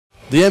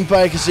The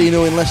Empire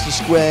Casino in Leicester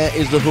Square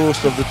is the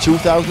host of the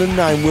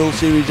 2009 World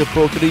Series of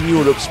Poker in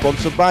Europe,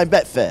 sponsored by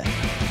Betfair.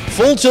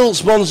 Full Tilt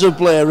sponsored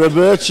player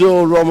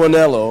Roberto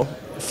Romanello.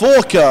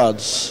 4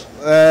 cards.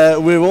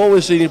 We've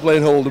always seen you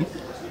playing Hold'em.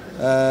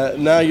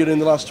 Now you're in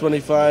the last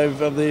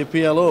 25 of the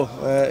PLO.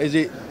 Is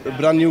it a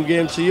brand new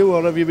game to you,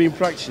 or have you been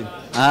practicing?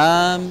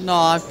 No,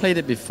 I've played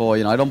it before.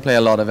 I don't play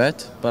a lot of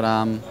it, but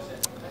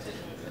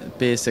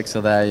basics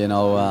are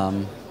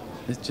there.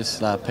 It's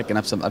just picking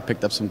up some. I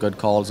picked up some good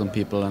calls on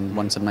people and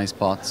won some nice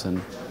pots,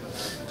 and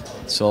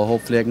so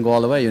hopefully I can go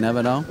all the way. You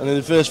never know. And in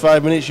the first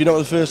 5 minutes, you knocked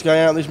the first guy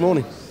out this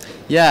morning.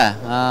 Yeah,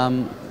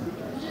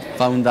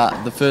 found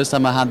that the first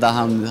time I had that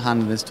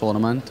hand in this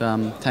tournament,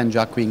 10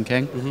 Jack Queen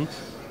King.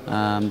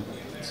 Mm-hmm.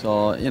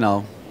 So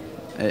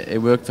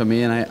it worked for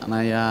me, and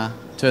I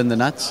turned the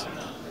nuts,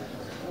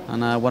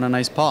 and I won a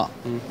nice pot.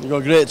 You got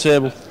a great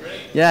table.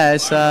 Yeah,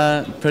 it's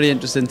a pretty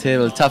interesting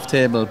table, tough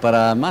table, but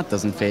that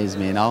doesn't faze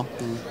me.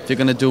 If you're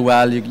going to do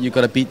well, you've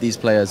got to beat these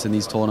players in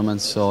these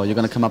tournaments, so you're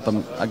going to come up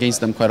against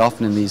them quite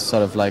often in these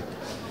sort of like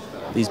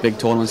these big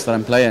tournaments that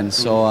I'm playing.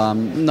 So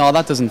no,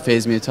 that doesn't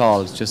faze me at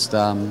all. It's just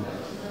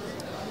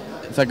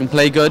if I can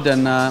play good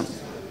and a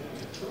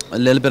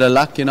little bit of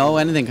luck,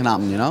 anything can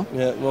happen.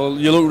 Yeah. Well,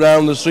 you look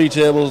round, there's 3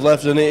 tables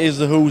left, and it is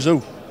the who's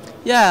who.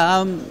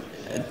 Yeah.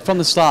 From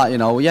the start,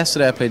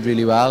 yesterday I played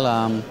really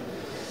well.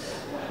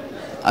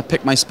 I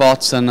picked my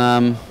spots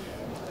and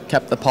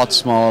kept the pot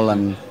small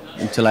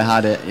until I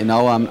had it,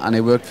 and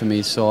it worked for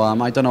me. So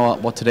I don't know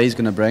what today's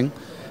going to bring,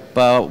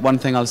 but one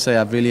thing I'll say,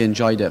 I've really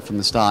enjoyed it from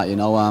the start.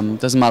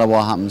 Doesn't matter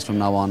what happens from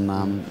now on,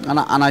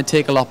 and I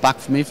take a lot back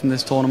from me from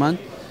this tournament.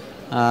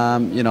 I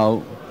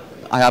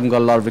haven't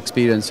got a lot of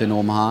experience in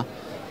Omaha,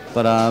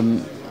 but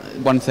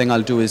one thing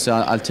I'll do is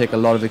I'll take a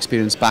lot of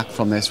experience back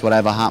from this,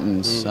 whatever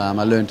happens.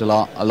 I learned a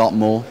lot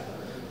more.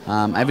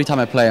 Every time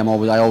I play,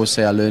 I always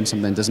say I learned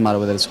something. It doesn't matter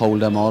whether it's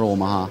Hold'em or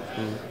Omaha.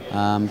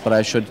 But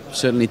I should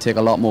certainly take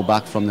a lot more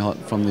back from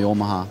the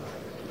Omaha.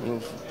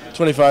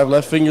 25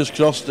 left, fingers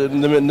crossed.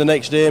 And the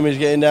next aim is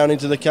getting down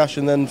into the cash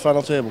and then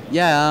final table.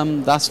 Yeah,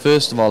 that's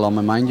first of all on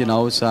my mind.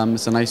 It's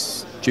a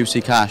nice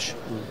juicy cash.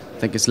 I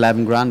think it's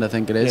 11 grand. I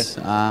think it is.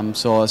 Yeah.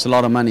 So it's a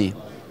lot of money.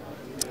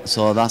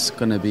 So that's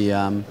going to be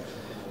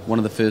one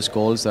of the first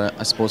goals,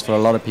 I suppose, for a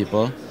lot of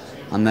people.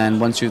 And then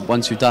once you've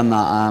done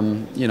that,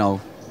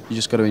 you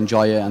just got to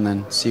enjoy it and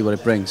then see what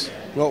it brings.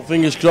 Well,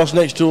 fingers crossed,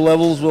 next 2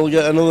 levels we'll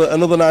get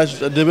another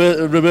nice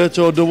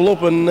Roberto double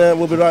up, and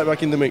we'll be right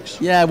back in the mix.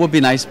 Yeah, it would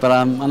be nice, but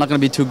I'm not going to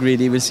be too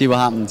greedy. We'll see what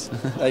happens.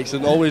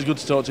 Excellent. Always good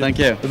to talk to you. Thank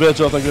you.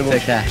 Roberto, thank you very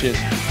much. Take care.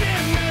 Cheers.